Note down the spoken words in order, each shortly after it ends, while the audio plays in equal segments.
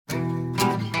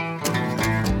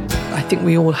think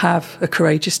we all have a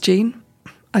courageous gene.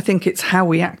 I think it's how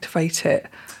we activate it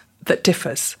that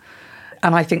differs.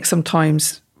 And I think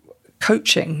sometimes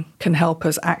coaching can help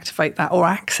us activate that or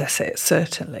access it,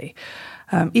 certainly.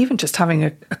 Even just having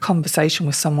a conversation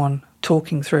with someone,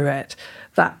 talking through it,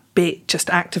 that bit just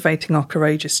activating our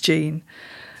courageous gene.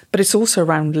 But it's also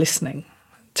around listening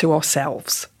to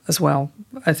ourselves as well.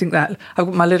 I think that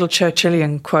my little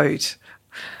Churchillian quote.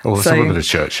 Oh, there's a little bit of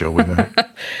Churchill with it.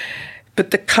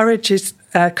 But the courage is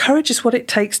what it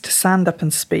takes to stand up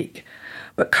and speak.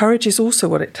 But courage is also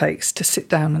what it takes to sit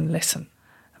down and listen.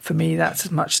 For me, that's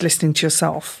as much listening to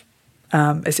yourself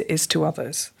as it is to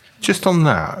others. Just on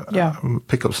that, yeah.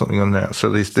 Pick up something on that. So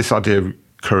this idea of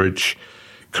courage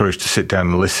to sit down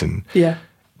and listen. Yeah.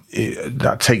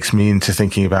 That takes me into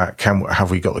thinking about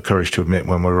have we got the courage to admit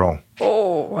when we're wrong?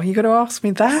 Oh, are you going to ask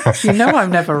me that? You know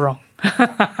I'm never wrong.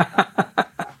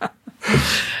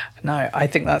 No, I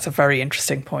think that's a very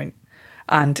interesting point.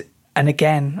 And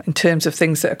again, in terms of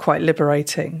things that are quite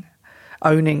liberating,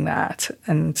 owning that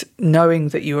and knowing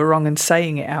that you were wrong and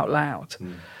saying it out loud,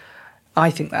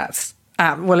 I think that's,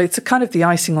 it's a kind of the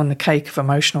icing on the cake of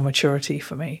emotional maturity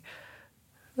for me.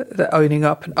 The owning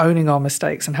up and owning our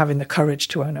mistakes and having the courage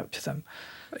to own up to them.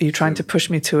 Are you trying to push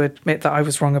me to admit that I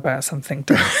was wrong about something?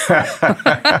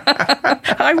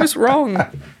 I was wrong.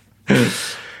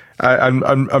 And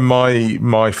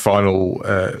my final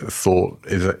thought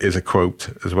is a quote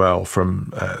as well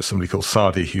from somebody called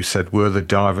Sadi, who said, "Were the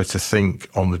diver to think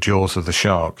on the jaws of the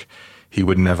shark, he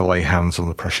would never lay hands on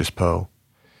the precious pearl."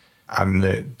 And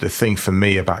the thing for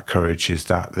me about courage is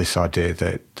that this idea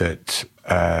that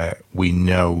we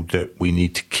know that we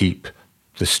need to keep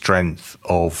the strength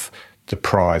of the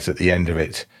prize at the end of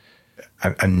it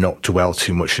and not dwell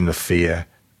too much in the fear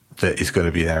that is going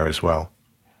to be there as well.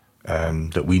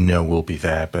 That we know will be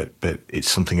there, but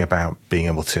it's something about being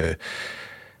able to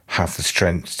have the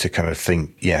strength to kind of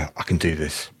think, yeah, I can do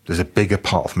this. There's a bigger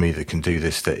part of me that can do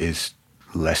this, that is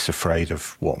less afraid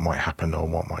of what might happen or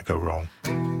what might go wrong.